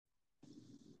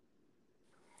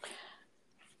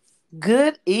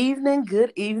Good evening,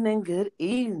 good evening, good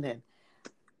evening.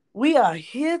 We are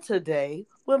here today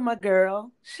with my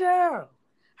girl, Cheryl.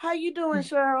 How you doing,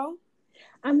 Cheryl?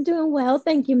 I'm doing well,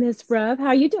 thank you, Miss Bruv. How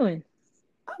are you doing?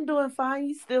 I'm doing fine.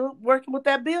 You still working with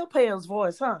that Bill Payers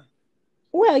voice, huh?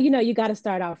 Well, you got to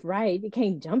start off right. You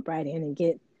can't jump right in and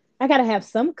get. I got to have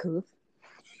some couth.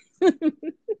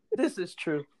 This is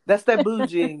true. That's that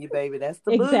bougie in you, baby. That's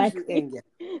the bougie Exactly. in you.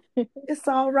 It's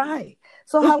all right.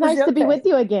 So It's how was nice your to be day? with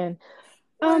you again.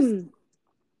 Was Um,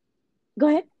 Go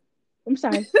ahead. I'm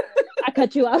sorry, I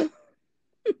cut you off.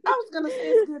 I was gonna say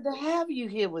it's good to have you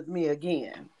here with me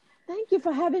again. Thank you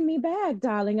for having me back,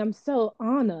 darling. I'm so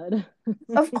honored.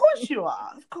 Of course you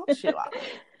are. Of course you are.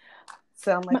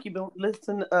 Sound My- like you've been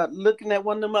listening, looking at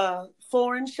one of them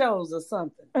foreign shows or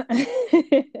something.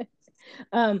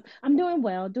 I'm doing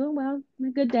well. Doing well. A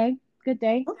good day. Good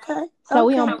day. Okay, So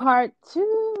we okay. on part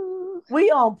two. We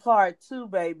on part two,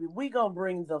 baby. We gonna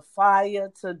bring the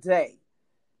fire today.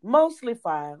 Mostly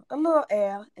fire, a little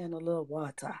air, and a little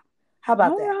water. How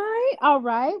about All that? right. All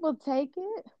right. We'll take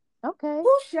it. Okay.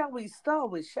 Who shall we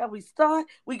start with? Shall we start?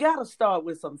 We gotta start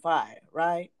with some fire,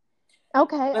 right?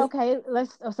 Okay, Let's, okay.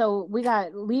 So we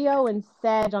got Leo and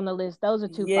Sag on the list. Those are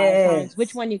two fire signs. Which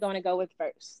yes. one you gonna go with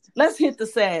first? Let's hit the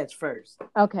Sag first.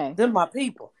 Okay. They're my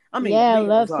people. I mean, the Yeah,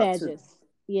 love Leos are too. Sages.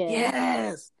 Yeah.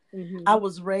 Yes. I Hmm.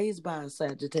 was raised by a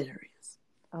Sagittarius.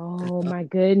 Oh my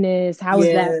goodness. How was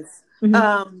that? Yes. Mhm.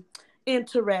 Um,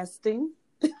 Interesting.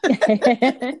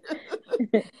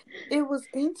 It was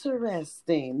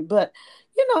interesting, but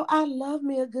I love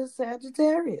me a good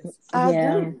Sagittarius. I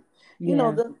Yeah. do.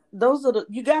 Yeah. Those are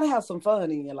you got to have some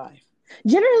fun in your life.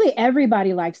 Generally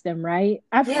everybody likes them, right?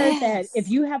 I've heard that if Yes,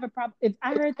 you have a problem, if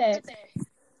I heard that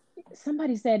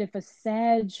somebody said if a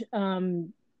Sag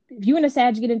if you and a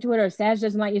Sag get into it or a Sag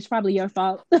doesn't like you, it's probably your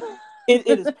fault. it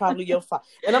is probably your fault.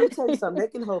 And I'm gonna tell you something. They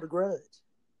can hold a grudge.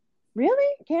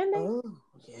 Really? Can they? Oh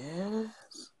yes,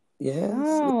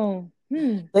 yes. Oh,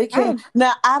 They I can. don't.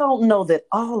 Now I don't know that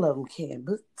all of them can,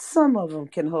 but some of them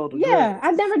can hold a Yeah, grudge.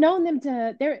 I've never known them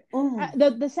to.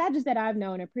 Mm, The Sages that I've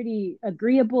known are pretty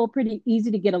agreeable, pretty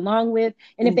easy to get along with,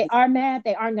 and if they mhm. are mad,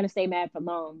 they aren't going to stay mad for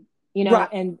long. Right.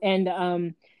 And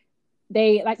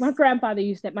they like my grandfather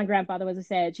used to. My grandfather was a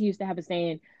Sag. He used to have a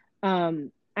saying, "I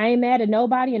ain't mad at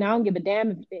nobody, and I don't give a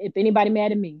damn if anybody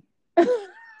mad at me."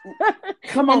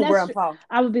 Come And on, that's true. Grandpa.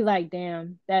 I would be like,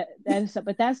 damn, that's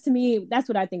but that's to me, that's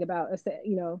what I think about.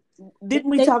 Didn't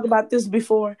we They talk about this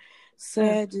before? uh,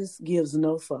 Sad just gives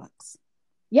no fucks.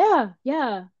 yeah,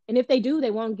 yeah. And if they do,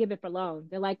 they won't give it for long.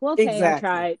 They're like, well, okay, I Exactly.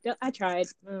 tried. I tried.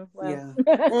 Well, Yeah.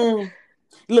 Mm.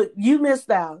 Look, you missed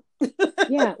out.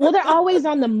 yeah. Well, they're always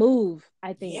on the move,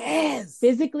 I think, Yes.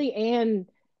 physically and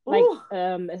like,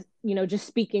 Ooh. just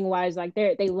speaking wise, like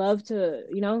they love to,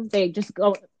 they just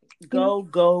go, you know. Go,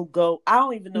 go, go. I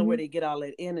don't even know where Hmm. they get all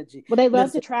that energy. Well, they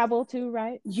love to Listen, travel too,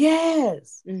 right?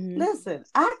 yes. Hmm. Listen,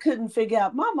 I couldn't figure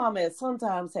out. My mama had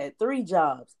sometimes had three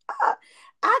jobs.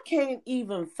 I can't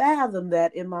even fathom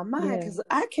that in my mind Yeah, because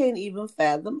I can't even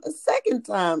fathom a second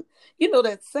time,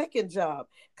 that second job.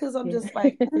 Because I'm yeah. just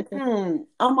like,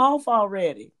 I'm off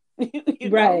already, you know?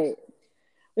 Right.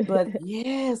 But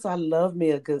yes, I love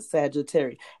me a good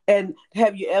Sagittarius. And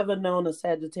have you ever known a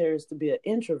Sagittarius to be an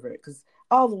introvert? Because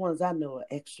all the ones I know are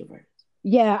extroverts.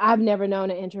 Yeah, I've never known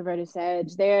an introverted Sag.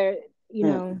 They're, you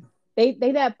know, Mm.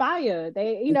 they that fire.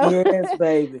 Yes,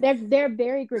 baby. they're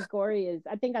very gregarious.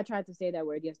 I think I tried to say that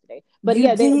word yesterday. But You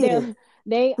yeah, did.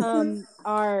 they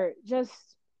are just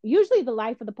usually the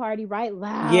life of the party, right?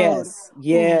 Loud. Yes, Ooh.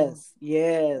 yes,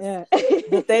 yes. Yeah.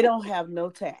 But they don't have no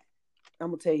tact. I'm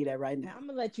gonna tell you that right now. I'm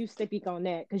gonna let you speak on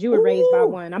that because you were raised by Ooh,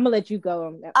 one. I'm gonna let you go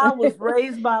on that I one. was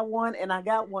raised by one, and I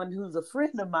got one who's a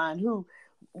friend of mine who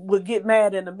would get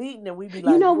mad in a meeting, and we'd be You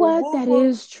like, know "Whoa, what? whoa, That whoa!"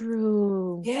 is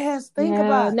true. Yes, think Yeah.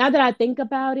 about it. Now that I think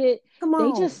about it, Come they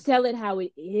just on. sell it how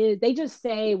it is. They just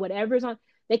say whatever's on.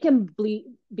 They can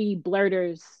be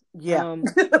blurters. Yeah, Um,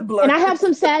 and I have blurs.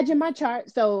 some Sag in my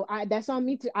chart, so that's on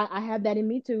me too. I have that in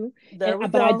me too. There we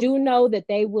But I go. do know that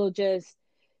they will just,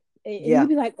 and Yeah. you'd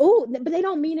be like, oh, but they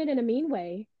don't mean it in a mean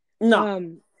way. No,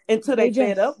 Um, until they they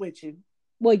fed just, up with you.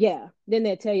 well, yeah. Then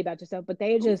they'll tell you about yourself, but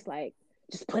they're just like,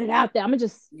 just put it out there. I'm gonna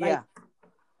just like, Yeah,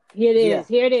 here it yeah. is,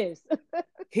 here it is.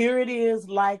 Here it is,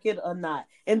 like it or not.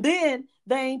 And then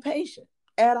they ain't patient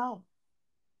at all.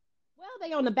 Well,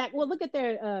 they on the back. Well, look at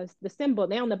their the symbol.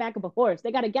 They on the back of a horse.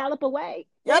 They got to gallop away.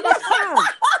 They Yeah, ain't got time.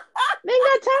 They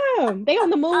ain't got time. They on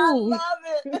the I move. love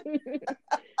it.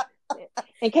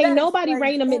 And can't That nobody explains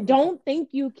rein them in. everything. Don't think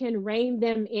you can rein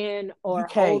them in You or hold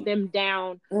can't. them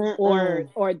down, or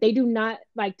Mm-mm. they do not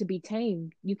like to be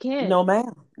tamed. You can't. No,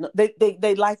 ma'am. No,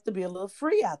 they like to be a little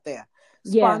free out there.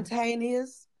 Yeah.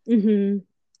 spontaneous. Mm-hmm.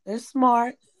 They're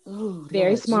smart. Oh,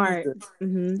 Very Lord smart. Jesus.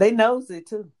 Mm-hmm. They knows it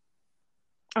too.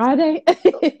 Are they?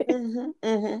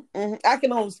 I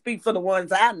can only speak for the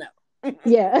ones I know.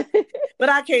 Yeah. But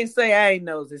I can't say I ain't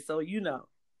nosy, so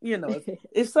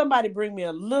if somebody bring me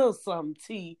a little something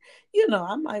tea,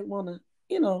 I might want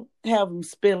to, have them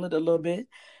spill it a little bit.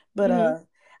 But Hmm.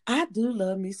 I do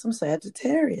love me some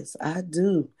Sagittarius. I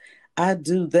do.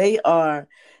 They are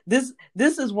this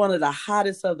is one of the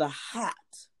hottest of the hot.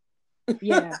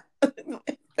 Yeah.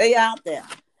 They out there.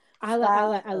 I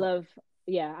Fire. love,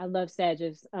 yeah, I love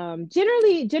Sagittarius.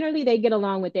 Generally they get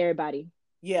along with everybody.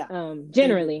 Yeah, they do.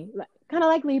 Generally, kind of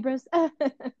like Libras. I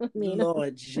mean,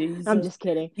 Lord I'm Jesus. just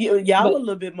kidding. Y'all a But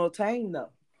little bit more tame though.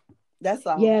 That's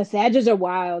all. yeah, Sagittarius are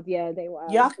wild. Yeah, they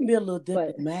Y'all wild. can be a little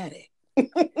But diplomatic.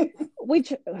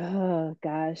 oh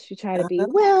gosh, we try to be, Uh-huh.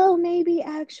 well, maybe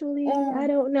actually, I Mm.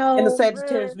 don't And the know.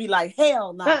 Sagittarius be like,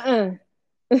 hell nah. Uh-uh.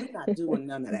 We're not doing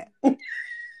none of that.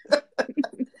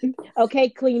 Okay,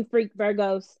 clean freak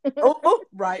Virgos. Oh,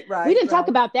 right, We right, didn't talk right.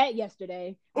 about that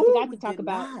yesterday. I Oh, forgot to we talk did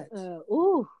about not.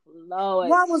 ooh, Lord.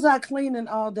 Why was I cleaning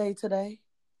all day today?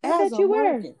 I As bet you I'm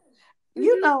were. working.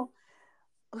 You Hmm. know,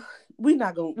 we're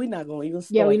not gonna even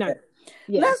Yeah, we start not. that.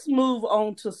 Yeah. Let's move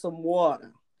on to some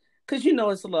water. Cause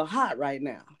it's a little hot right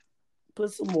now.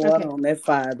 Put some water Okay. on that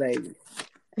fire, baby.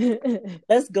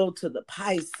 Let's go to the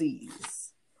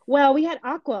Pisces. Well, we had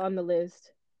Aqua on the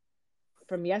list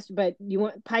from yesterday, but you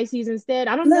want Pisces instead?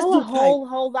 I don't Let's know a do Pisces.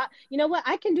 whole lot. You know what?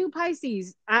 I can do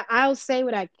Pisces. I'll say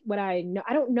what I know.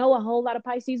 I don't know a whole lot of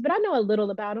Pisces, but I know a little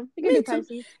about them. You can Me do too.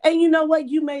 Pisces. And you know what?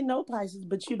 You may know Pisces,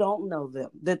 but you don't know them,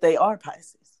 that they are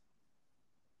Pisces.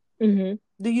 Hmm.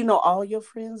 Do you know all your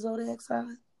friends' zodiac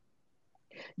sign?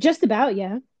 Just about,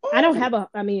 yeah. I don't Mm. have a.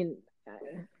 I mean,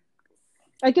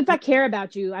 like if I care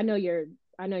about you, I know your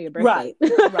birth Right,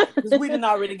 date. right. Because we didn't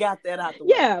already got that out the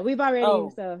way. Yeah, we've already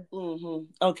Oh, so.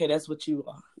 okay, that's what you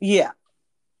are. Yeah.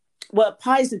 Well,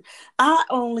 Pisces, I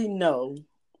only know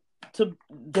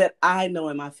that I know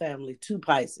in my family two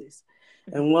Pisces,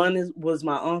 and one was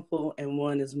my uncle, and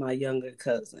one is my younger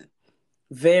cousin.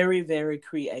 Very, very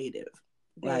creative.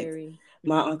 Like Very.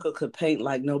 my Hmm. uncle could paint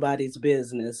like nobody's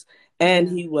business, and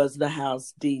Yeah. he was the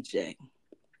house DJ.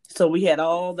 So we had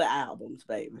all the albums,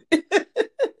 baby.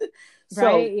 So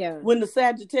Right. Yeah. when the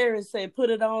Sagittarius said, "Put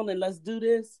it on and let's do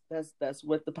this," that's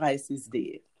what the Pisces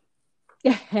did.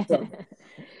 So,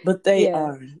 but they Yeah.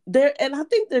 are there, and I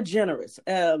think they're generous.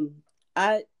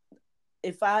 I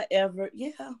if I ever,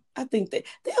 yeah, I think they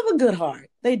have a good heart.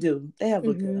 They do. They have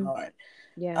a good Hmm. heart.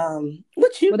 Yeah.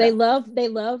 What you Well, got? they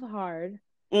love hard.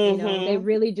 You know, they Mm-hmm.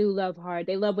 really do love hard.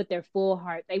 They love with their full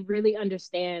heart. They really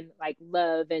understand like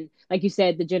love and like you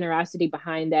said, the generosity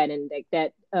behind that and like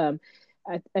that.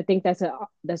 I think that's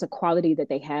a quality that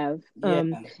they have. Yeah.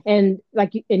 And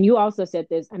like and you also said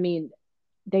this. I mean,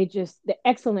 the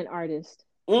excellent artist.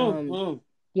 Um, Mm-hmm.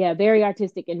 yeah, very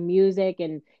artistic in music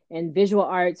and visual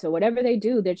arts or whatever they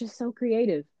do. They're just so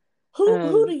creative. Who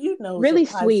do Um, you know is a really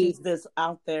Pisces sweet. that's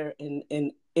out there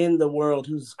in the world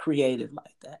who's creative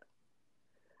like that?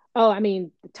 Oh, I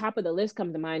mean, the top of the list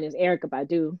comes to mind is Erica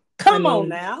Badu. I Come on mean,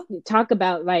 now. talk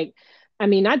about like, I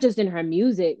mean, not just in her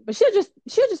music, but she'll just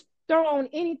throw on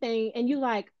anything, and you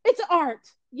like, it's art,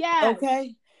 yes,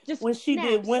 Okay. just When she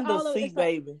did snaps window all over. seat, It's like,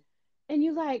 baby. and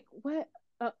you like, what?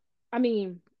 I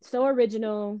mean, so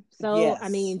original, so I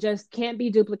Yes. mean, just can't be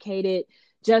duplicated.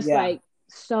 Just Yeah. like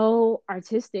so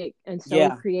artistic and so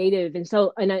Yeah. creative, and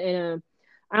so in a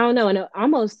I don't know, in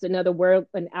almost another world,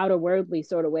 an outer worldly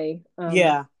sort of way.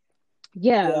 Yeah.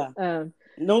 Yeah. Yeah.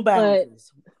 No But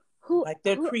boundaries. who Like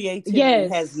their who creativity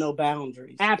has yes, no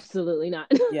boundaries. absolutely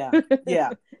not. Yeah.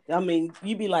 Yeah. I mean,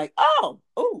 you'd be like, oh,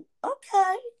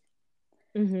 okay.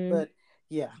 Hmm. But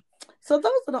yeah. So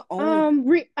those are the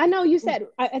only. I know you said,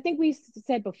 I think we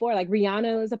said before, like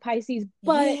Rihanna is a Pisces,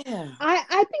 but Yeah.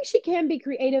 I think she can be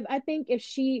creative. I think if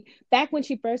she, back when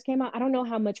she first came out, I don't know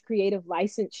how much creative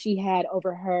license she had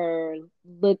over her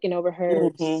look and over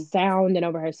her Mm-hmm. sound and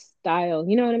over her style.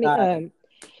 You know what I mean? Got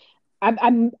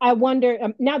it. I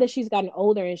wonder, now that she's gotten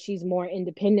older and she's more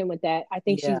independent with that, I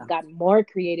think she's Yeah. gotten more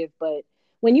creative. But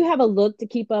when you have a look to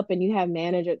keep up and you have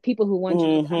manager people who want you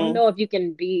to, I don't Mm-hmm. know if you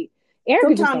can be. Erica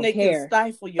just Sometimes don't they can care.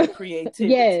 stifle your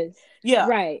creativity. Yes, Yeah.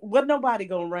 right, But nobody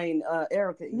gonna rein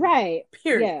Erica in. right,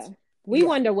 Period. yeah. We Yeah.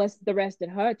 wonder what's the rest of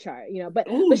her chart, but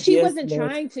Oh, she yes, wasn't Lord.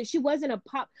 trying to. She wasn't a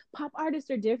pop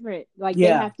artists are different. Like they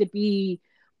Yeah. have to be,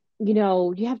 you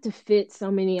have to fit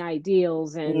so many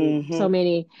ideals and so Mm-hmm.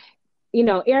 many.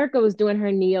 Erica was doing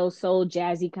her neo soul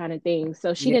jazzy kind of thing,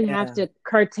 so she didn't have Yeah. to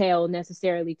curtail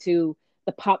necessarily to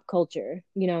the pop culture,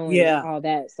 and Yeah. all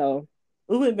that. So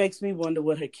Ooh, it makes me wonder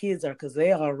what her kids are because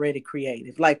they're already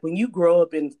creative. Like when you grow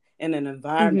up in an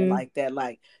environment Mm-hmm. like that,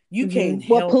 like you can't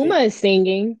Mm-hmm. Well, help Puma it. is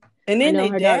singing. And I then know they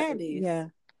her daughter. daddies. Yeah.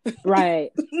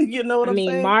 Right. You know what I I'm mean,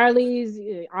 saying?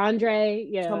 Marley's, Andre.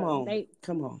 Come Yeah. on.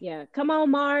 Come on. Yeah. Come on,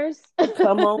 Mars.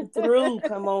 Come on through.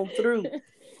 Come on through.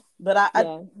 But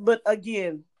Yeah. but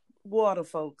again, water,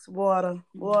 folks. Water,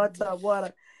 water,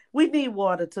 water. We need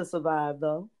water to survive,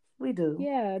 though. We do.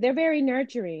 Yeah. They're very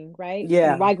nurturing, right?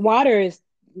 Yeah. Like water is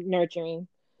nurturing.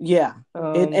 Yeah.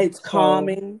 It's So,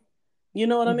 calming. You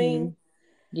know what I mm-hmm. mean?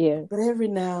 Yeah. But every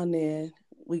now and then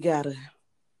we gotta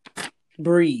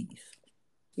breathe.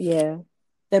 Yeah.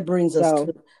 That brings us So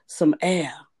to some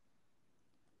air.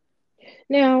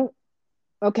 now,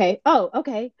 okay. Oh,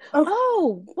 okay. Oh,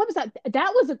 Oh, what was that?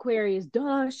 That was Aquarius.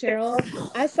 Duh, Cheryl.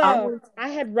 I was, I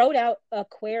had wrote out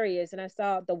Aquarius and I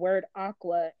saw the word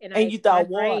aqua and and you my thought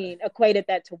water. brain equated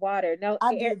that to water. No,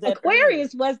 I did that earlier.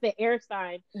 Aquarius was the air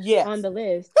sign on Yes. the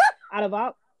list out of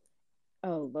all.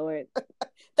 Oh, Lord.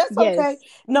 That's okay. Yes.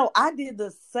 No, I did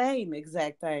the same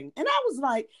exact thing. And I was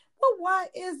like, well, why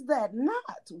is that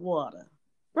not water?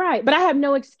 Right. But I have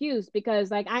no excuse because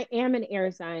like I am an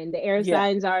air sign. The air Yeah.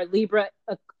 signs are Libra,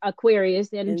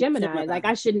 Aquarius, and And Gemini. Like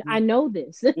Gemini. I know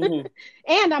this. Mm-hmm.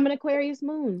 And I'm an Aquarius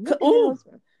moon. What the hell Ooh, is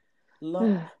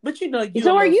Lord. But you're So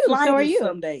a are little you. So are flighty you.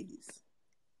 some days.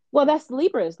 Well, that's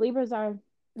Libras. Libras are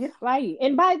Yeah. flighty.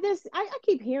 And by this, I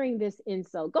keep hearing this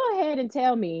insult. Go ahead and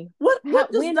tell me What does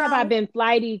when have I thou? been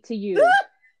flighty to you?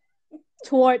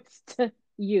 Towards to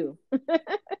you.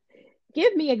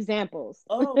 Give me examples.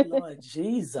 Oh Lord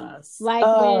Jesus. Like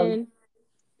when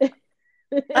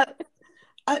I,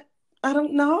 I I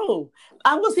don't know.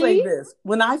 I will say see? this.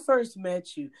 When I first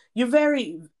met you, you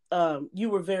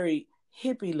were very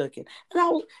hippie looking.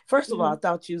 And first of all, I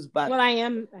thought you was about. Well, I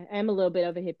am a little bit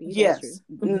of a hippie, that's true.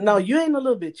 Yes. No, you ain't a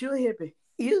little bit. You're a hippie.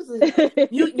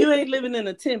 You ain't living in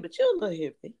a tent, but you're a little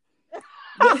hippie.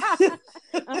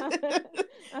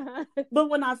 But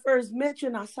when I first met you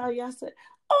and I saw you, I said,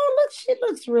 "Oh, look, she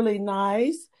looks really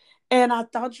nice." And I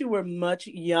thought you were much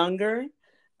younger.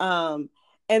 And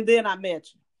then I met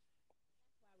you.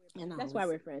 And that's why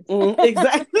we're friends.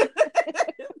 Exactly.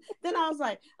 Then I was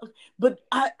like, okay, but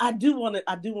I do want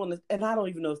to, and I don't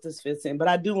even know if this fits in, but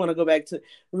I do want to go back to,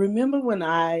 remember when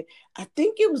I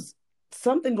think it was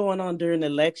something going on during the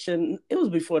election. It was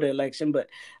before the election, but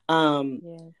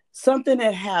something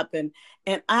had happened,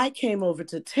 and I came over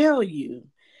to tell you,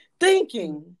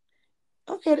 thinking,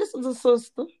 okay, this is a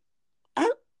sister.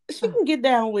 She can get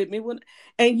down with me.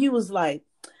 And you was like,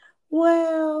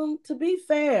 well, to be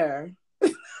fair,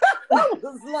 I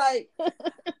was like,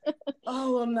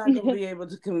 oh, I'm not going to be able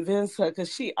to convince her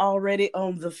because she already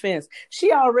on the fence.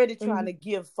 She already trying to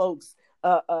give folks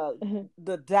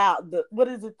the doubt, what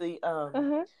is it, the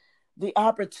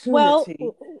opportunity. Well,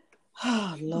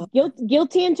 oh, Lord.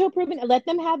 Guilty until proven. Let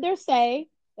them have their say.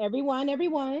 Everyone.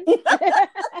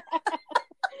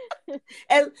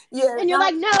 And you're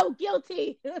like, no,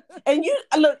 guilty. And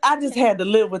look, I just had to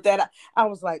live with that. I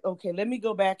was like, okay, let me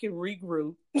go back and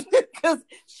regroup because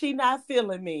she not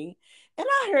feeling me. And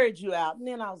I heard you out, and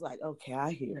then I was like, okay,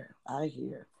 I hear.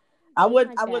 I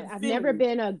wouldn't. I've never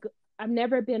been a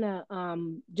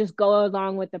just go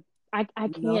along with the. I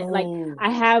can't. No. Like I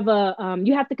have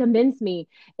you have to convince me,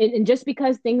 and just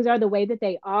because things are the way that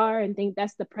they are, and think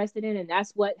that's the precedent, and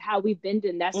that's how we've been,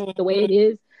 and that's the way it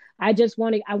is. I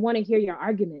want to hear your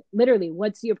argument. Literally,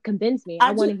 what's your convince me?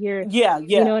 I want to hear. Yeah.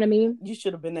 You know what I mean? You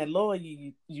should have been that lawyer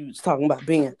you was talking about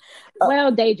being.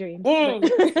 Well, daydream.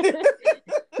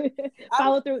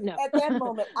 Follow through. No. At that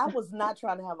moment, I was not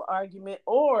trying to have an argument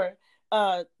or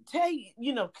tell you,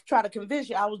 try to convince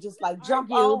you. I was just like,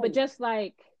 jump on. But just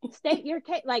like state your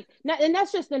case, like, and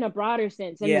that's just in a broader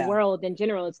sense in the world in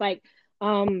general. It's like,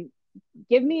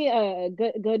 give me a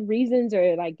good reasons,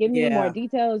 or like give me more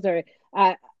details, or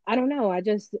I don't know. I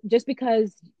just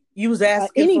because you was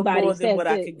asking for more than what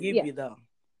I could give you, though.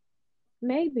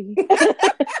 Maybe.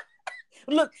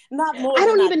 Look, not more. I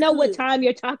don't even know what time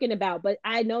you're talking about, but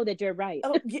I know that you're right.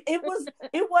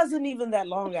 It wasn't even that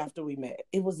long after we met.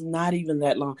 It was not even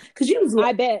that long because you was.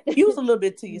 I bet you was a little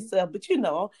bit to yourself, but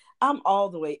I'm all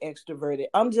the way extroverted.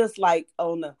 I'm just like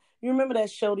you remember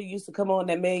that show that used to come on?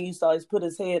 That man used to always put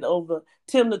his head over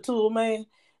Tim the Tool Man.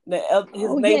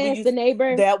 His neighbor. The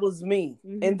neighbor. That was me,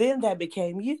 and then that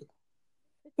became you.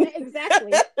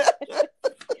 Exactly.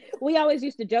 We always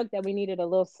used to joke that we needed a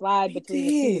little slide between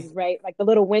the seats, right? Like the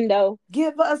little window.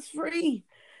 Give us free.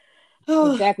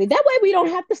 Exactly. That way we don't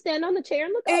have to stand on the chair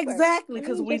and look over. Exactly,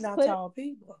 because we're not tall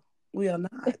people. We are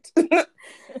not.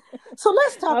 So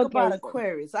let's talk about Okay, so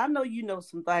Aquarius. I know you know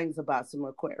some things about some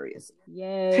Aquarius.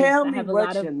 yes, Tell I me have a lot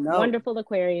what of you know. wonderful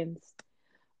Aquarians.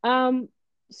 Um,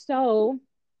 so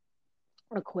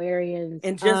Aquarians,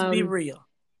 And just be real.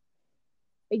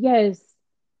 yes,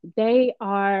 they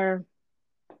are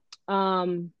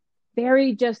um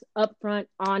very just upfront,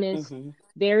 honest, Hmm.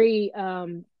 very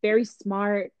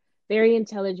smart, very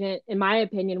intelligent. In my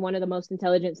opinion, one of the most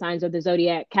intelligent signs of the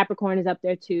zodiac. Capricorn is up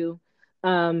there too.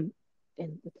 Um,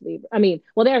 and with Libra, I mean,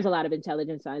 well, there's a lot of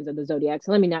intelligent signs of the zodiac,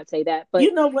 so let me not say that. But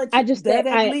You know what? I just That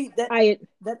at least I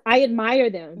that I admire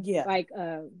them. yeah. Like,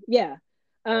 yeah.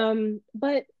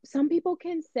 But some people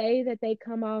can say that they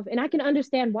come off, and I can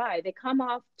understand why they come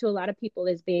off to a lot of people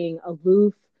as being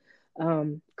aloof,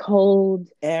 cold,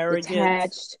 Arrogant.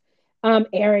 detached,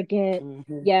 arrogant.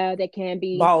 Hmm. Yeah, they can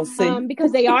be, Bossy.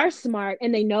 because they are smart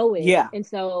and they know it, Yeah. and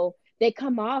so they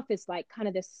come off as like kind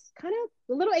of this, kind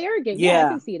of a little arrogant. Yeah, I Yeah.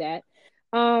 can see that.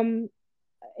 Um,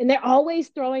 and they're always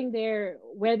throwing their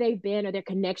where they've been or their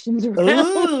connections around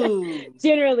Ooh.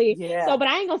 generally. So, Yeah. but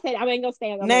I ain't gonna say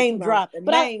I'm like, Name no, dropping.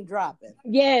 but I, Name dropping.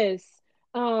 yes.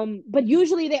 But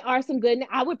usually they are some good.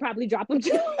 I would probably drop them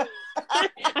too.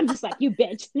 I'm just like, you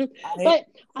bitch. I,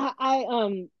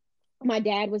 But my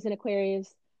dad was an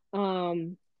Aquarius.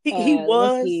 Um, he let's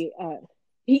was. see.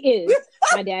 He is.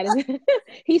 My dad is.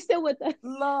 He's still with us.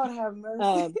 Lord have mercy.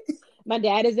 Um, my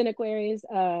dad is an Aquarius.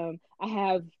 I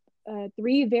have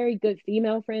three very good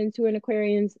female friends who are in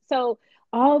Aquarians. So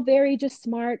all very just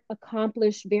smart,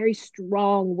 accomplished, very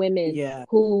strong women Yeah.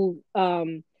 who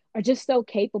are just so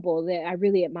capable that I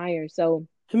really admire. So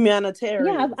yeah, I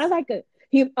Humanitarians. like it.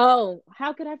 He, oh,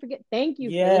 how could I forget? Thank you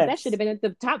for this. That should Yes. have been at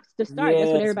the top to start. That's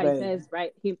what Yes, everybody baby. says,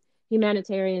 right?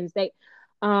 Humanitarians. They,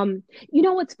 you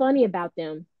know what's funny about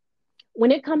them?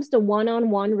 When it comes to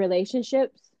one-on-one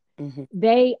relationships, Hmm.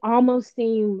 they almost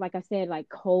seem, like I said, like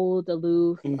cold,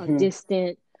 aloof, Hmm.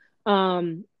 distant.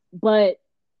 But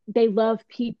they love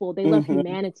people. They love Hmm.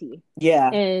 humanity, Yeah.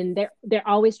 and they're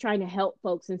always trying to help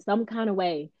folks in some kind of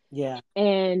way, Yeah.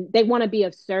 and they want to be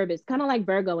of service, kind of like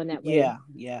Virgo in that way. Yeah.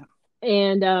 Yeah.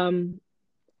 And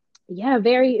yeah,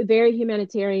 very very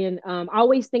humanitarian.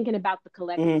 Always thinking about the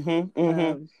collective. Hmm. Hmm.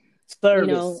 Um, you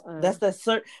know, Service. That's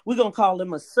that. We're gonna call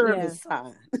them a yeah. service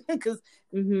sign because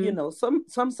Mm-hmm.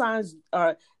 some signs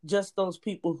are just those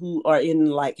people who are in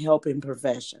like helping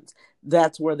professions.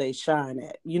 That's where they shine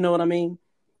at. You know what I mean?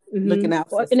 Looking out Mm-hmm.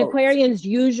 for And folks. Aquarians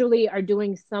usually are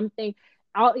doing something.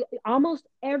 Almost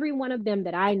every one of them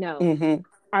that I know Hmm.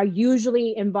 are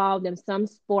usually involved in some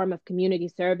form of community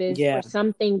service Yeah. or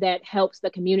something that helps the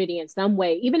community in some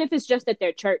way, even if it's just at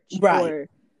their church Right.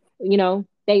 or,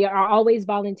 they are always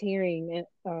volunteering.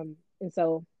 And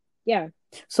so, yeah,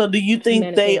 So, do you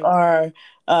think they humanitarian. are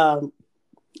um,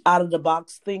 out of the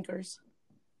box thinkers?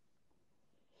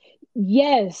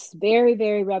 Yes, very,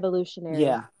 very revolutionary.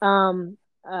 Yeah.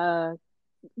 Uh,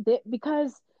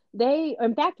 because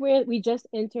in fact, we just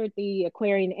entered the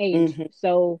Aquarian age. Hmm.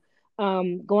 So,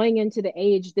 going into the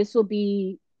age,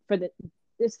 for the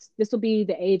this will be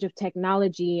the age of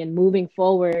technology and moving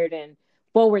forward and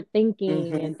forward thinking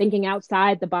Hmm. and thinking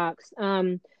outside the box.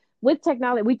 With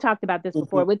technology, we talked about this Hmm.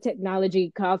 before. With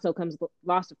technology also comes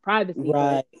loss of privacy,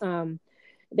 but Right.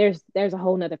 there's a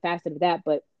whole nother facet of that.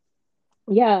 But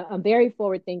yeah, I'm very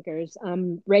forward thinkers.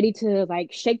 I'm ready to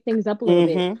like shake things up a little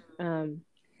bit. Hmm. Um,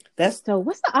 That's. so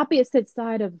what's the opposite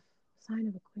side of sign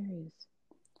of Aquarius?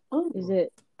 Is Oh,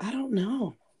 it I don't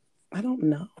know. I don't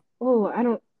know. oh I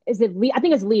don't is it Leo? I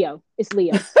think it's Leo. It's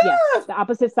Leo. Yeah. The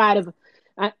opposite side of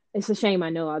it's a shame I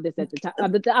know all this at the top.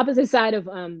 But the opposite side of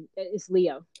is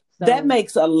Leo. That So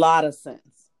makes a lot of sense.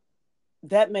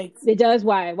 That makes it does.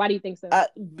 Why? Why do you think so?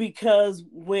 because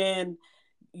when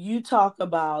you talk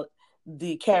about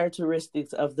the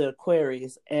characteristics of the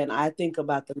Aquarius, and I think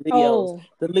about Oh,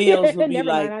 the Leos will be never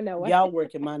mind. like, I know what. y'all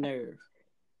working my nerve.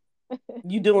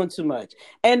 You doing too much.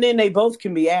 And then they both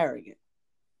can be arrogant.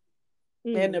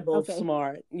 And they're both Okay.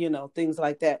 smart, things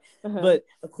like that. Uh-huh. But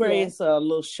Yeah. Aquarius are a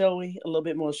little showy, a little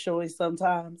bit more showy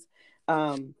sometimes.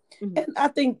 Mm-hmm. And I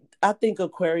think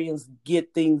Aquarians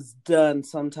get things done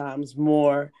sometimes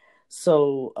more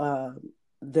so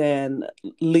than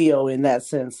Leo in that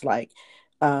sense. Like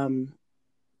um,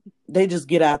 they just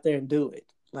get out there and do it.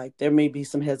 Like there may be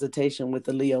some hesitation with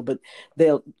the Leo, but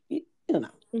they'll,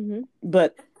 Mm-hmm.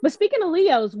 But But speaking of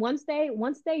Leos, once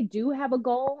they do have a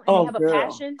goal and they oh, have a girl,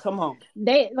 passion, come on,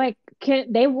 they like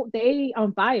can they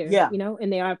on fire, yeah,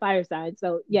 and they are fire side.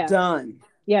 So yeah, done,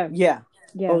 yeah, yeah,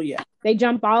 yeah. oh yeah, They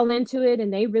jump all into it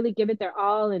and they really give it their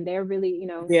all and they're really,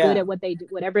 good yeah. at what they do,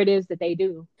 whatever it is that they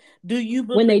do Do you when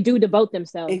believe they do devote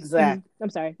themselves. exactly? I'm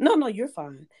sorry. No, you're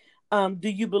fine. Do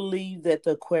you believe that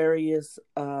the Aquarius,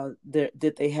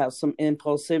 that they have some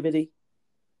impulsivity?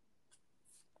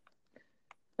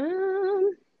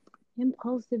 Um,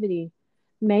 impulsivity,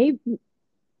 maybe,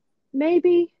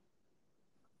 maybe.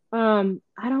 I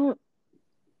don't.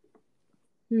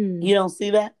 You don't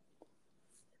see that?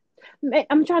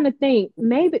 I'm trying to think.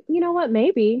 Maybe, you know what?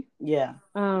 Maybe. Yeah.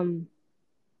 Um,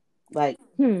 Like,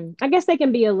 I guess they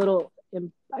can be a little.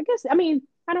 I guess. I mean,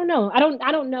 I don't know. I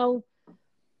don't know.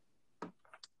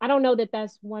 I don't know that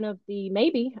that's one of the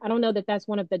maybe. I don't know that that's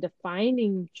one of the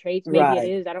defining traits. Maybe it right.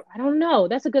 is. I don't know.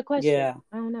 That's a good question. Yeah.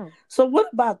 I don't know. So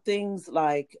what about things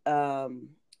like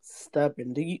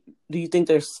stubborn? Do you think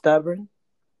they're stubborn?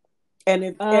 And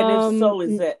if so,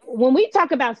 is that When we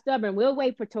talk about stubborn, we'll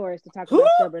wait for Taurus to talk about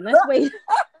stubborn. Let's wait.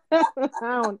 I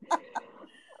don't-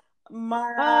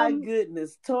 my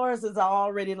goodness, Taurus is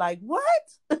already like, what?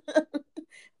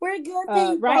 We're good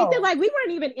right? They're people. like, we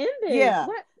weren't even in this. Yeah.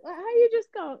 What? How you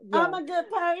just go? Yeah. I'm a good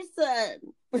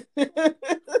person.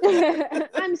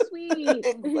 I'm sweet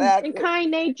and Exactly.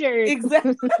 kind natured.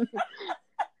 Exactly.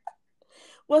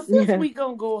 Well, since Yeah. we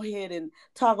gonna go ahead and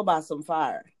talk about some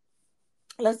fire,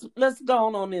 let's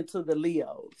go on into the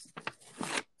Leos.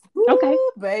 Okay.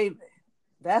 Ooh, baby,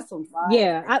 that's some fire.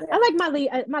 Yeah, Right I like I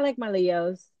like my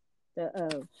Leos.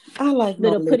 The I like my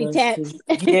little putty Leos tats. too.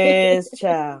 Yes,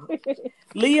 child.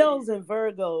 Leos and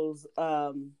Virgos.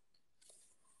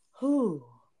 Who?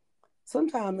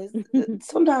 Sometimes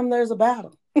there's a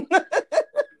battle.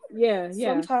 Yeah.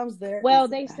 Sometimes there. Well, is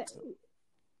a they say battle.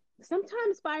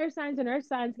 sometimes fire signs and earth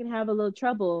signs can have a little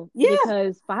trouble Yeah.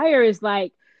 because fire is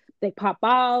like they pop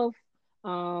off.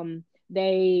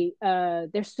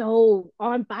 They're so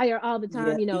on fire all the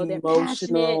time. Yeah, They're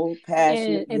passionate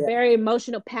passionate. and Yeah. very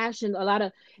emotional, passion. A lot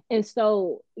of and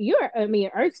so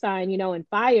earth sign. And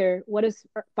fire. What does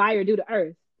fire do to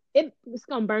earth? It's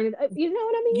gonna burn it. You know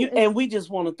what I mean? And we just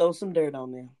want to throw some dirt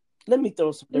on them. Let me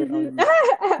throw some dirt on you.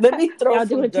 Let me throw Y'all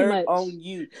some doing too dirt much. on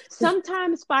you.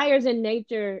 Sometimes fires in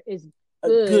nature is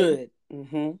Good.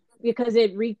 Because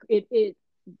it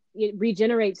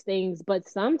regenerates things, but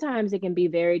sometimes it can be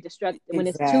very destructive when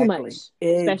it's too much.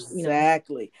 Especially,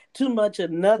 Exactly. Too much of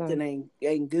nothing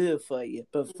ain't good for you.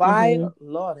 But fire,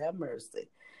 Lord have mercy.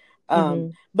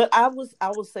 But I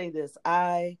will say this.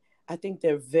 I think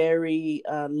they're very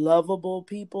lovable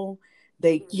people.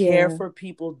 They care for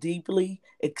people deeply,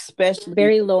 especially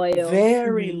very loyal.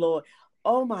 Very loyal.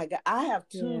 Oh my God. I have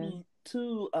two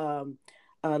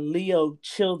Leo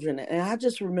children, and I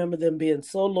just remember them being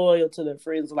so loyal to their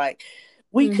friends. Like,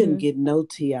 we couldn't get no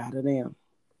tea out of them.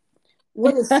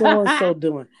 What is so and so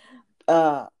doing?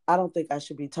 I don't think I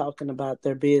should be talking about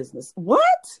their business.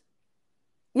 What?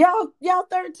 Y'all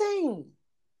 13.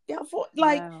 Y'all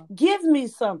wow. Give me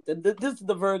something. This is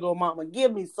the Virgo mama.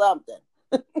 Give me something.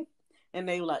 And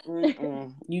they were like,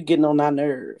 you getting on our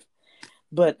nerve.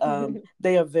 But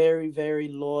they are very, very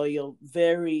loyal,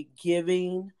 very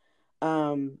giving.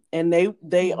 And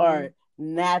they are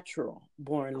natural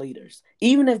born leaders.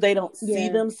 Even if they don't see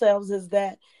themselves as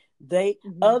that,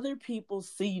 other people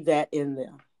see that in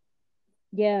them.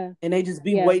 Yeah. And they just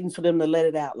be waiting for them to let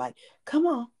it out. Like, come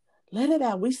on, let it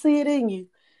out. We see it in you.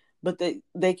 But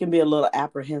they can be a little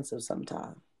apprehensive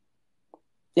sometimes,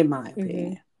 in my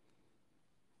opinion.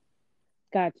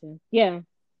 Gotcha. Yeah.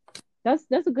 That's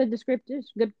a good description.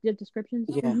 Good description.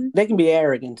 Yeah. They can be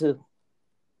arrogant too.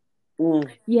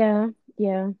 Yeah.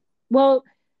 Well,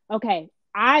 okay.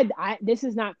 I this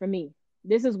is not for me.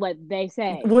 This is what they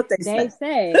say. What they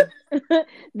say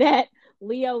that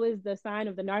Leo is the sign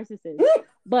of the narcissist,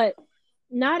 but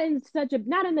not in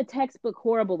the textbook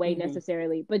horrible way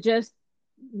necessarily, but just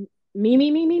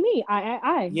me.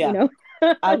 I. Yeah.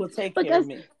 I will take care of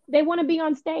me. They want to be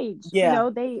on stage. Yeah.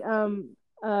 They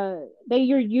love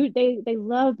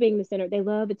being the center. They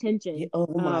love attention. Yeah. Oh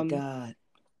my God.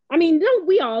 I mean, no,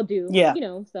 we all do. Yeah.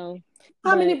 So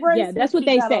how many bracelets that's what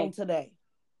they say today?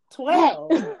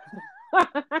 12.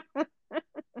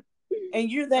 And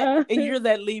you're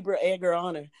that Libra Edgar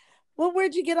Honor. Well,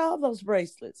 where'd you get all those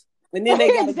bracelets? And then they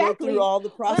got to go through all the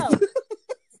process. Well,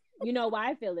 you know why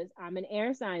I feel this? I'm an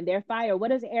air sign. They're fire.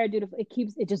 What does air do?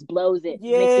 It just blows it.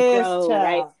 Yes, makes it grow, child.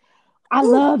 Right? I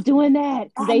love doing that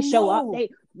because they show up. They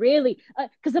really,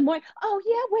 because the more, oh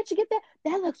yeah, where'd you get that?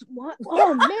 That looks,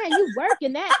 oh man, you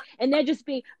working that. And they're just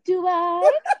being, do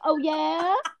I? Oh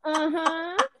yeah,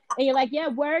 And you're like, yeah,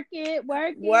 work it.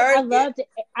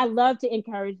 I love to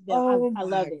encourage them. Oh, I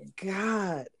love it.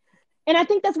 God. And I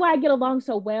think that's why I get along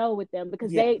so well with them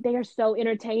because they are so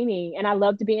entertaining and I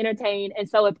love to be entertained. And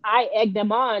so if I egg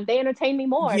them on, they entertain me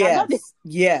more. And I love it.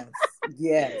 Yes.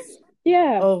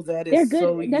 Yeah. Oh, that They're is good.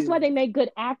 so That's why you. they make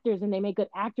good actors and they make good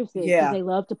actresses because Yeah. they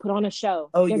love to put on a show.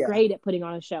 Oh They're yeah. great at putting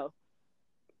on a show.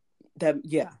 That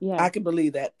yeah. Yeah. I can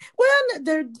believe that. Well,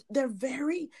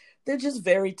 they're just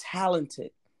very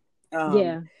talented. Um,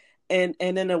 Yeah. and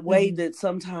in a way Hmm. that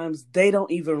sometimes they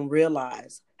don't even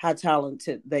realize how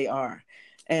talented they are.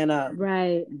 And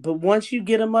Right. but once you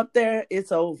get them up there,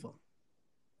 it's over.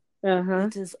 Uh-huh.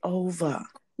 It is over.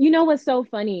 You know what's so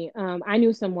funny? I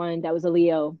knew someone that was a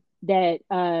Leo that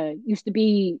used to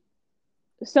be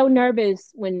so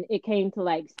nervous when it came to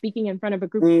like speaking in front of a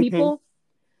group of Hmm. people.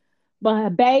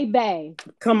 But baby,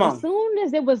 Come as on, soon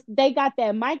as they got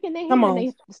that mic in their come hand and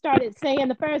on. they started saying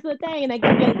the first little thing, and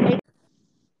they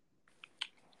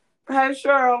Hey,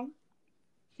 Cheryl.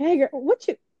 hey girl, what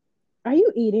you are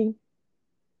you eating?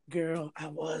 Girl, I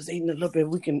was eating a little bit.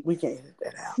 We can edit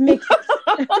that Smicks,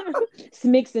 out.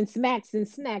 smicks and smacks and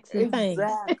snacks and things.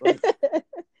 Exactly.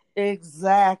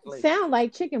 Exactly. Sound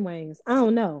like chicken wings. I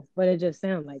don't know, but it just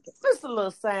sounds like it. Just a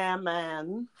little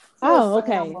salmon. Little Oh,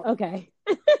 okay, salmon. okay.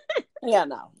 You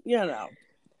know.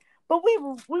 But we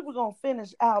were gonna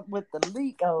finish out with the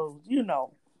Legos, you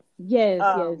know. Yes,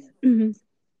 yes. Um, Mhm.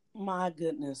 my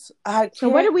goodness. I So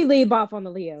where can't did we leave off on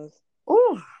the Leos?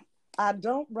 ooh, I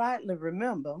don't rightly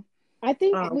remember. I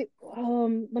think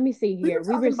Um, let me see we were here. We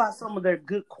were talking about some of their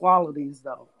good qualities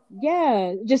though.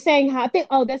 yeah, just saying how I think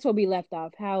that's where we left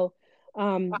off. How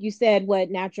you said what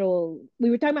natural we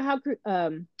were talking about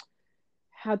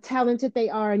how talented they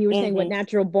are and you were saying what Hmm.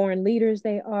 natural born leaders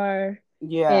they are.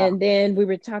 Yeah. And then we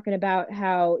were talking about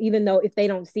how even though if they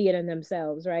don't see it in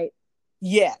themselves, right?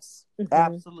 Yes. Hmm.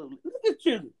 Absolutely. Look at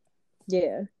you.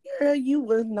 Yeah. Girl, you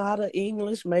was not an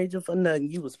English major for nothing.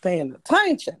 You was paying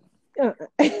attention. Uh-uh.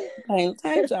 Paying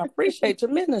attention. I appreciate your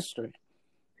ministry.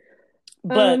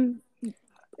 But um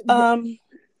um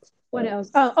what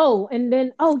else? And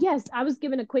then yes, I was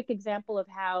given a quick example of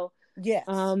how yes.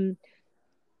 um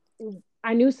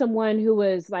I knew someone who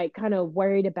was like kind of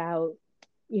worried about,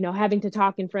 having to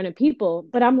talk in front of people,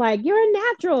 but I'm like, you're a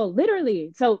natural,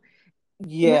 literally. So no,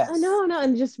 Yes. no, no,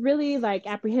 and just really like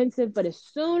apprehensive. But as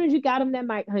soon as you got him that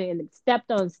mic, honey, and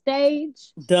stepped on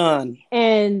stage Done.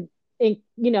 and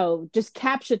just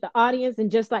captured the audience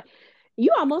and just like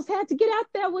you almost had to get out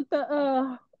there with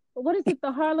the what is it,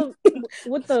 the Harlem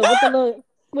with the little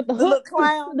with the The hook, little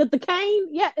clown. the cane.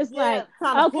 Yeah, it's Yeah, like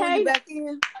trying to pull you okay, back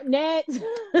in. next.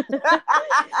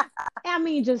 I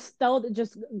mean, just stole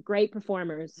just great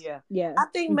performers. Yeah. Yeah. I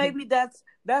think Hmm. maybe that's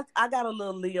I got a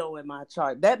little Leo in my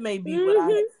chart. That may be what I had.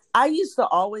 Hmm. I used to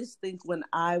always think when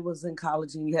I was in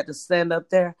college and you had to stand up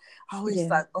there, I always Yeah.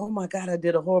 thought, oh my God, I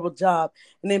did a horrible job.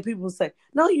 And then people would say,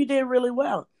 no, you did really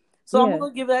well. So I'm Yeah.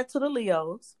 gonna give that to the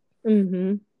Leos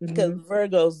Hmm. because Hmm.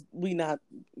 Virgos, we not,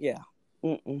 yeah.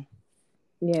 Mm-mm.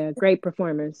 Yeah. Great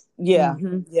performers. Yeah,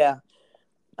 Hmm. yeah.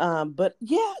 But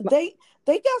yeah,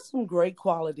 they got some great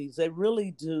qualities. They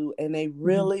really do. And they Hmm.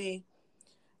 really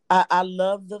I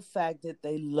love the fact that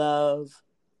they love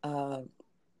uh,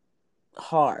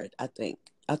 hard. I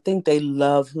think they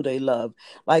love who they love.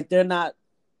 Like they're not.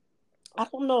 I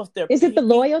don't know if they're Is it the picky.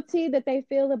 loyalty that they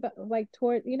feel about like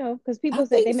toward, because I people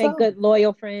say they think make so. good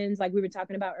loyal friends, like we were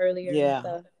talking about earlier and Yeah,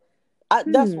 stuff.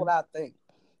 that's Hmm. what I think.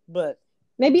 But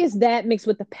Maybe it's that mixed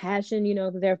with the passion,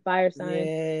 their fire sign.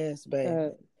 yes, Uh,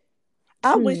 baby.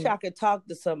 I wish hmm. I could talk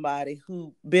to somebody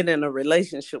who been in a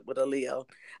relationship with a Leo.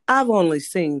 I've only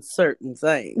seen certain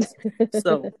things,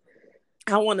 so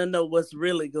I want to know what's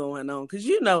really going on because I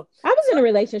was in some, a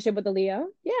relationship with a Leo.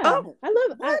 Yeah, oh, I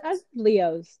what?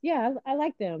 Leos. Yeah, I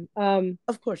like them.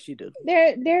 Of course you do.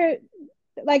 They're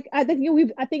like I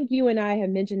think you and I have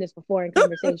mentioned this before in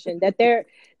conversation that they're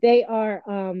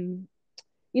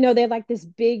like this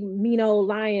big mean old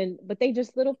lion, but they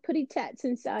just little putty tats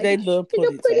inside. They Just love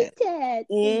little putty putty tat.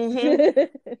 Hmm.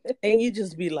 tats. And you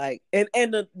just be like, and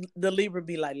the Libra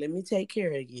be like, let me take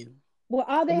care of you. Well,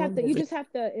 all they Come have on, to, you baby. just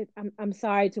have to. I'm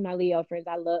sorry to my Leo friends.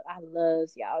 I love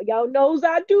y'all. Y'all knows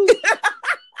I do.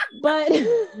 But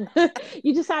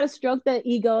you just have to stroke the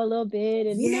ego a little bit,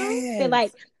 and say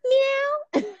like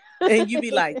Yes. meow. And you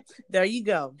be like, there you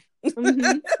go. Hmm.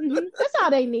 Hmm. That's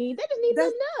all they need. They just need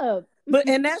That's the love.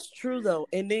 and that's true though.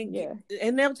 And then Yeah,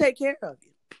 and they'll take care of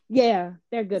you. yeah,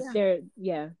 they're good. Yeah. They're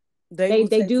yeah. They They will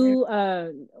they take care. do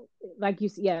like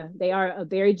yeah, they are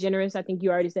very generous. I think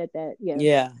you already said that. Yeah.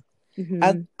 Yeah.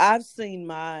 Hmm. I've seen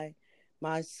my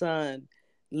son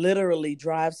literally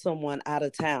drive someone out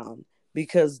of town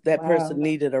because that person Wow.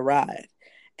 needed a ride.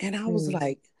 And I was Mm.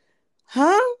 like,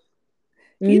 huh?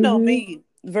 You know Hmm. me,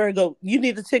 Virgo. You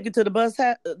need a ticket to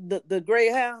the the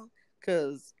Greyhound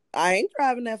because I ain't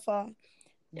driving that far.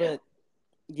 But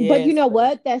But you Yes, know baby.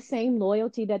 what? That same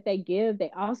loyalty that they give,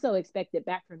 they also expect it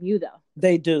back from you, though.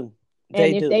 They do. And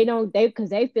They if they do. don't, they because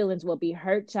their feelings will be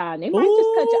hurt, child. They might just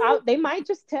cut you Ooh, out. They might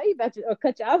just tell you about you or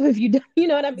cut you off if you don't. You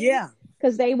know what I mean? yeah.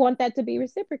 Because they want that to be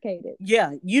reciprocated.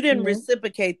 Yeah. You You didn't know.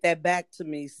 reciprocate that back to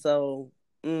me. So,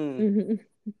 mm,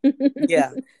 Hmm.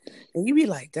 yeah. And you be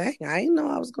like, dang, I didn't know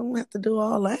I was going to have to do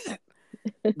all that.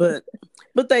 But,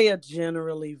 but they are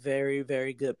generally very,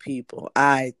 very good people.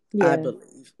 I Yeah.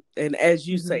 believe. And as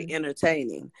you say, Hmm.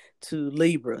 entertaining to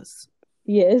Libras.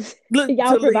 Yes. Look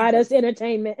Y'all to provide us Libras.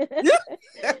 entertainment,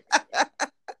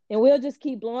 and we'll just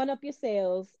keep blowing up your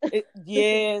sales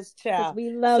Yes, because child. we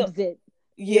So, loves it.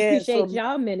 We yeah, appreciate so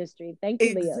y'all ministry. Thank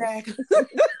you, Leos. exactly.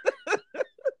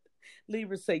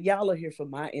 Libra say, y'all are here for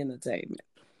my entertainment.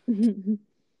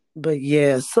 But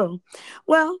yeah, so,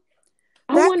 well,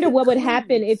 I that wonder what would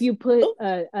happen if concludes. you put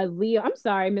Oh, a Leo. I'm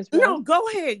sorry, Miss Rose. no, go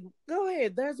ahead. Go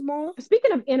ahead. There's more.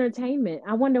 Speaking of entertainment,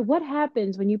 I wonder what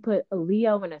happens when you put a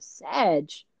Leo and a Sag.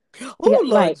 Yeah, Oh, Lord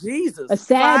like a Jesus.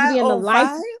 Sag Five being the on life.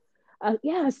 five?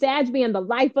 Yeah, a Sag being the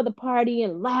life of the party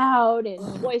and loud and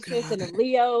Oh, boisterous, and a God.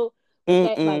 Leo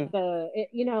that like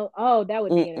Mm-mm. oh, that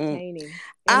would be Mm-mm. entertaining.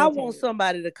 I want Entertaining.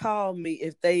 somebody to call me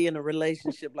if they in a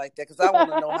relationship like that because I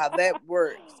want to know how that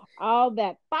works. All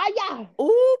that fire.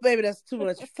 Oh, baby, that's too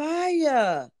much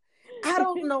fire. I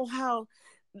don't know how.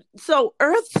 So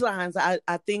earth signs, I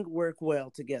think work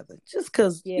well together, just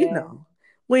because Yeah,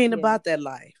 we ain't yeah, about that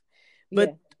life.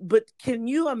 But yeah, can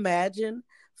you imagine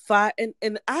fire?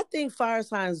 And I think fire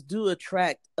signs do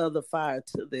attract other fire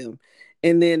to them,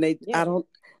 and then they I yeah. don't.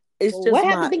 It's Well, what just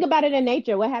happens? not. Think about it in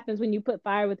nature. What happens when you put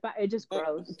fire with fire? It just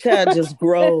grows. Child just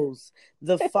grows.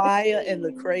 The fire and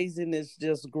the craziness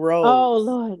just Oh grows.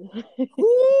 Lord.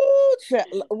 Ooh,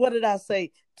 child, what did I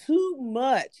say? Too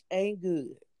much ain't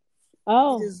good. It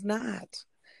Oh, is not.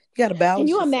 You got to can balance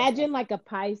you yourself imagine out. like a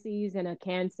Pisces and a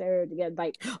Cancer together?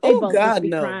 Like they Oh both just God, be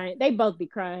no. crying. They both be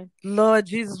crying. Lord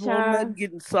Jesus, won't Child. nothing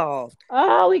getting solved.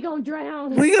 Oh, we gonna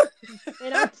drown We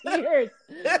in our tears.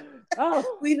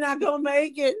 Oh, we not gonna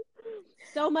make it.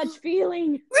 so much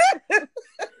feeling.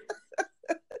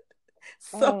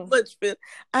 So Oh. much feel.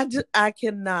 I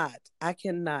cannot. I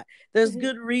cannot. There's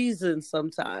good reasons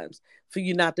sometimes for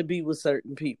you not to be with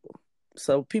certain people.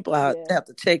 So people Yeah. have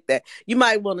to check that. You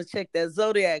might want to check that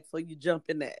zodiac before you jump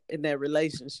in that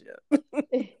relationship.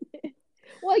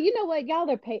 Well, you know what? Y'all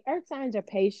are earth signs are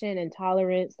patient and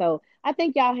tolerant. So I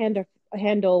think y'all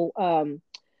handle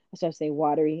I should say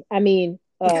watery. I mean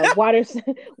water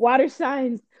water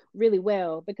signs really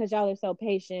well because y'all are so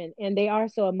patient and they are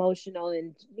so emotional,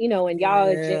 and and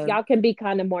Yeah, y'all can be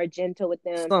kind of more gentle with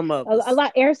them. some of A us.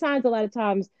 lot air signs a lot of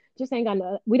times just ain't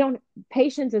gonna we don't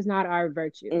patience is not our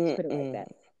virtue. Let's put it like Mm-mm.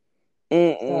 that.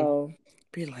 Mm-mm. So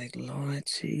Be like, Lord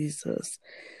Jesus.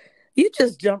 You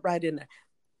just jump right in there.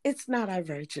 It's not our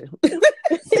virtue.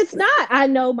 it's not. I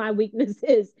know my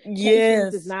weaknesses.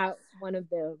 Patience is Yes. not one of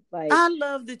them. Like I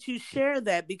love that you share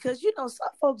that because some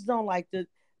folks don't like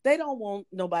they don't want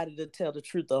nobody to tell the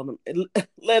truth on them,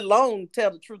 let alone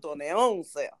tell the truth on their own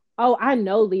self. oh, I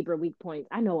know Libra weak points.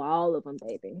 I know all of them,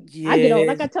 baby. I get on,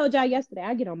 like Yes. I told y'all yesterday,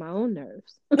 I get on my own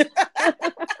nerves. To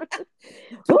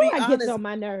Who be I gets honest, on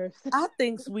my nerves. I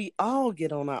think we all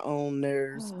get on our own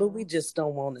nerves, but we just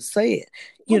don't want to say it.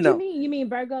 You What you know, mean? You mean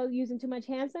Virgo using too much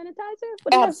hand sanitizer?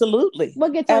 What did I? absolutely.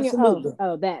 What gets on your? Absolutely.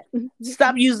 Oh, that.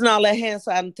 Stop using all that hand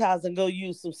sanitizer and go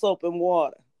use some soap and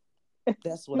water.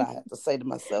 That's what I have to say to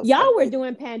myself some Y'all were days.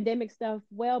 doing pandemic stuff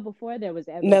well before there was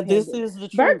ever a Now, this pandemic. is the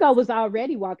truth. Virgo was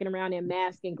already walking around in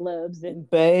masks and gloves and.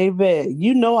 Baby,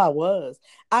 I was.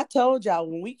 I told y'all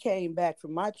when we came back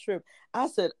from my trip, I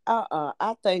said,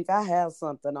 I think I have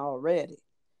something already.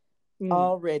 Mm.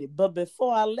 Already. But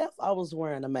before I left, I was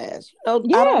wearing a mask.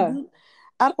 Yeah,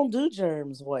 I don't do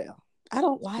germs well. I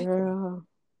don't like them. girl.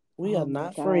 We are Oh my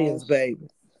not friends, gosh. baby.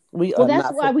 We Well, are that's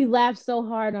not why friends. we laugh so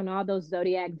hard on all those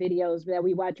Zodiac videos that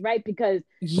we watch, right? Because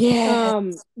Yeah.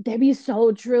 they be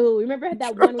so true. Remember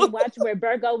that one we watched where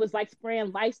Virgo was like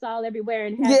spraying Lysol everywhere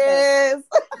and had the Yes.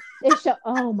 it show.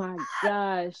 Oh my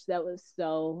gosh, that was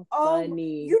so Oh,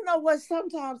 funny. you know what?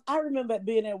 Sometimes I remember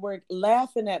being at work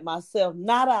laughing at myself,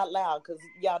 not out loud because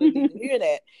y'all didn't need to Yes. hear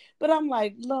that. But I'm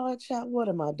like, Lord, child, what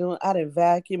am I doing? I didn't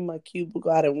vacuum my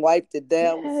cubicle. I didn't wipe it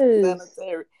down with some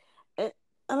sanitary. And,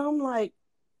 and I'm like,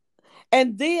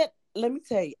 and then let me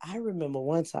tell you, I remember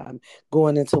one time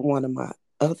going into one of my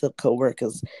other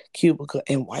coworkers' cubicle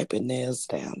and wiping nails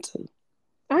down too.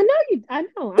 I know you. I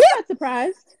know. I'm not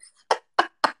surprised.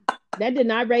 That did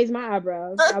not raise my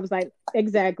eyebrows. I was like,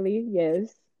 exactly.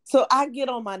 Yes. So I get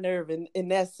on my nerve in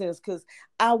that sense because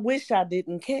I wish I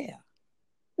didn't care.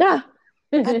 Ah.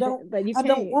 But you I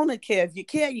don't can't. want to care. If you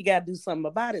care, you gotta do something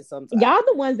about it sometimes. Y'all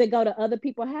the ones that go to other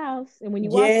people's house, and when you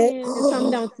walk Yeah. in and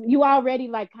something don't, you already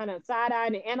like kind of side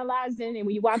eyeing and analyzing, and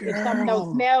when you walk, if something don't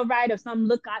Girl. smell right or something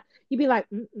look out, you be like,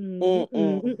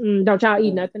 Mm-mm. don't y'all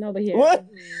eat Mm. nothing over here. What?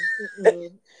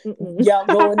 Y'all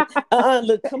going?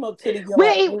 Look, come up to the We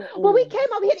yard. eat, well, we Mm-mm.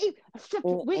 came over here to eat.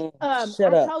 We Mm-mm.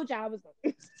 Shut I up. told y'all I was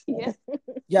yeah.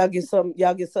 Y'all get some.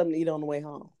 Y'all get something to eat on the way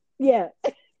home. Yeah.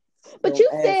 But Don't you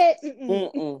ask. said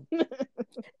Mm-mm.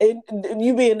 And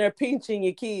you be in there pinching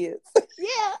your kids.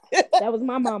 yeah. That was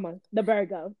my mama, the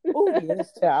Virgo. Oh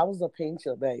yes, child. I was a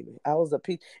pincher, baby. I was a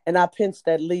pinch, and I pinched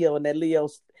that Leo, and that Leo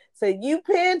said, "You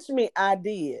pinched me." I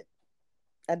did.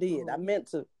 I did. I Oh. meant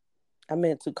to. I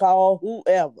meant to call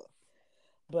whoever.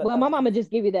 But Well, my mama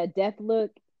just give you that death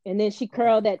look, and then she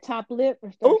curled that top lip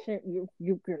and start oh, sharing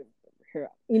you girl,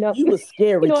 you know, you was you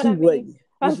scary know what too, I wasn't mean. you?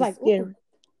 I Was was you like, ooh, scary?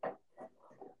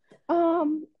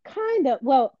 kind of.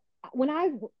 Well, when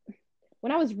I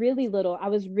when I was really little, I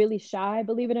was really shy,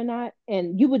 believe it or not,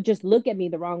 and you would just look at me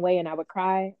the wrong way, and I would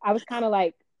cry. I was kind of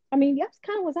like, I mean, yes,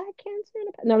 kind of was I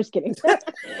cancer? No, I'm just kidding.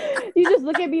 You just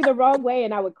look at me the wrong way,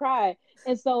 and I would cry.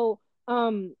 And so,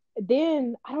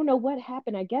 then I don't know what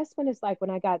happened. I guess when it's like when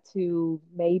I got to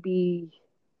maybe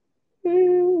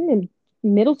in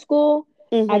middle school,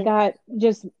 I Mm-hmm. got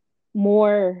just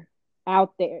more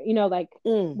out there, like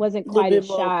wasn't A little quite bit as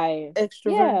more shy. extroverted.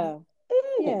 Yeah,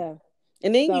 Mm. yeah.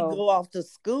 And then you So, go off to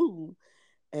school,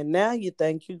 and now you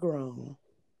think you're grown.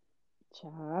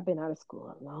 child, I've been out of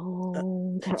school a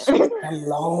long time. A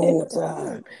long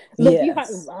time. Look, you had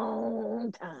a Yes.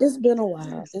 long It's time. been a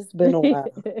while. It's been a while.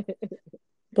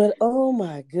 But oh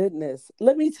my goodness.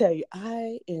 Let me tell you,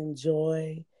 I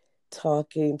enjoy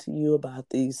talking to you about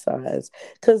these signs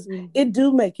because it Mhm.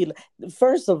 do make you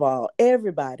first of all,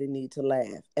 everybody need to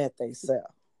laugh at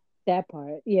themselves. That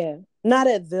part, yeah. Not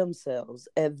at themselves,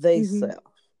 at Hmm. themselves.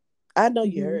 I know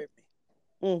you Hmm. heard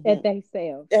me. At they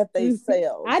sales. At Hmm. I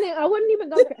themselves. didn't. I wouldn't even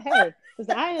go. Hey,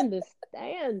 because I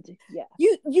understand. Yeah.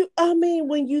 I mean,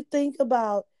 when you think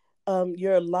about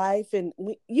your life and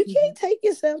you Hmm. can't take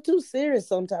yourself too serious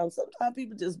sometimes. Sometimes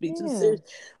people just be too Yeah. serious.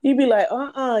 You be like,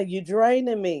 you're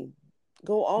draining me.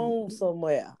 Go on Hmm.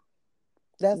 somewhere.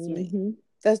 That's me. Hmm.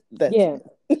 That's Yeah.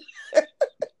 me.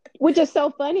 Which is so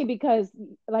funny because,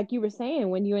 like you were saying,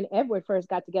 when you and Edward first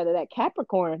got together, that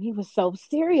Capricorn, he was so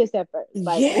serious at first.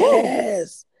 Like, woo.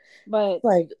 Yes. But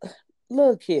Like,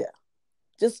 look here.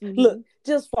 Just look, mhm.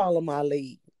 just follow my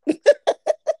lead.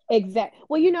 Exactly.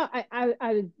 Well,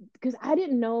 because I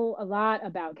didn't know a lot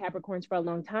about Capricorns for a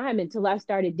long time until I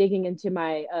started digging into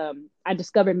I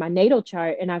discovered my natal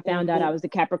chart and I found out I Mm-hmm. was a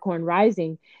Capricorn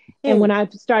rising. And when Hmm. I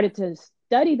started to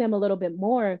study them a little bit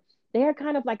more, they are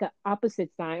kind of like an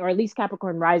opposite sign, or at least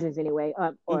Capricorn risings anyway,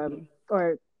 Hmm.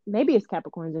 or maybe it's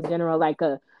Capricorns in general, like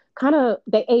a kind of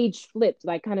the age flipped,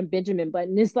 like kind of Benjamin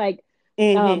Button. It's like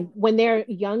Hmm. when they're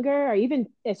younger or even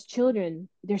as children,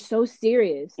 they're so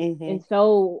serious Hmm. and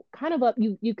so kind of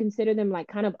you consider them like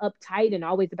kind of uptight and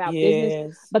always about business.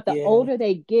 Yes. But the Yes. older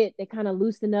they get, they kind of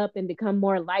loosen up and become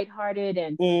more lighthearted.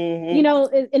 And Hmm.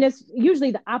 and it's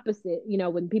usually the opposite.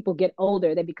 When people get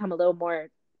older, they become a little more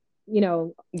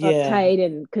Yeah. uptight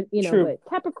and True. but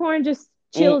Capricorn just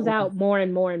chills Mm-mm. out more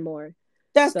and more and more.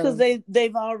 That's because So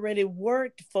they've already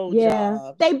worked 4 yeah,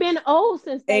 jobs they've been old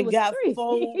since they and was got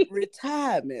 4 3.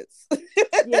 retirements.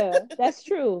 Yeah, that's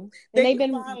true. And They they've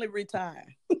can been finally retire.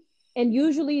 and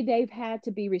usually they've had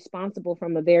to be responsible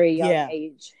from a very young Yeah.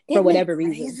 age for Isn't that whatever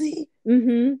reason. crazy?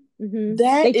 They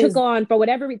That took is. on for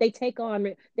whatever they take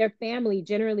on their family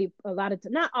generally a lot of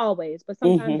not always, but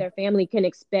sometimes Hmm. their family can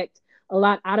expect a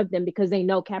lot out of them because they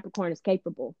know Capricorn is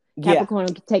capable. Yeah,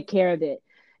 Capricorn can take care of it.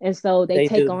 And so they they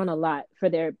take do. on a lot for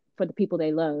the people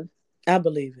they love. I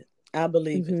believe it. I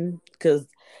believe it. Hmm. Because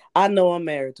I know I'm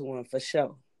married to one for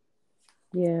sure.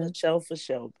 For Yeah. sure, for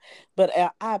sure. But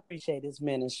I appreciate his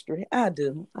ministry. I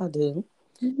do. I do.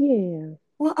 Yeah.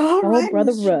 Well, all Oh, right,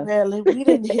 brother Miss Ruff. Shirley. We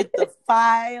didn't hit the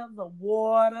fire, the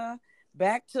water,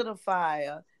 back to the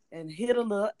fire, and hit a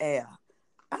little air.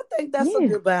 I think that's a Yeah.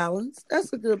 good balance.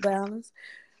 That's a good balance.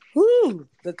 Whew.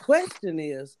 The question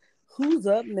is, who's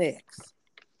up next?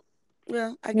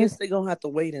 Well, I guess Yes. they're gonna have to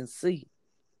wait and see.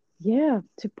 Yeah.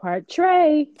 To part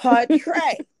Trey. Part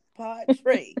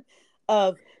three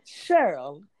of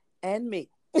Cheryl and me.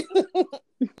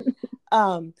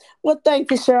 Well,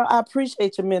 thank you, Cheryl. I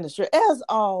appreciate your ministry. As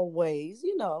always,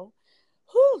 you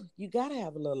gotta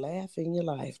have a little laugh in your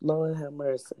life. Lord have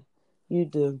mercy. You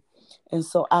do. And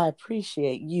so I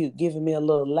appreciate you giving me a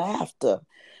little laughter.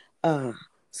 Uh,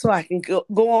 so I can go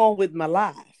on with my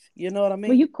life. You know what I Well,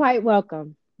 mean? you're quite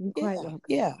welcome. You're quite Yeah, welcome.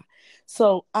 yeah.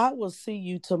 So I will see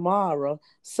you tomorrow.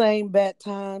 Same bad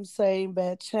time, same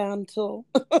bad channel.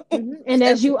 And as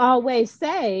as, you always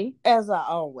say, as I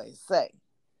always say,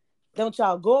 don't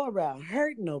y'all go around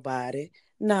hurt nobody,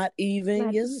 not even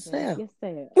not even yourself.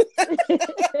 yourself.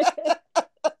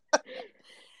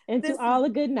 And to This is all a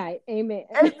good night. Amen.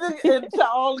 and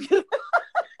y'all.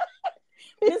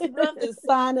 Miss Bluff is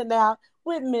signing out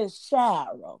with Miss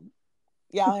Cheryl.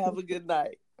 Y'all have a good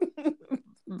night.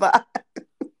 Bye.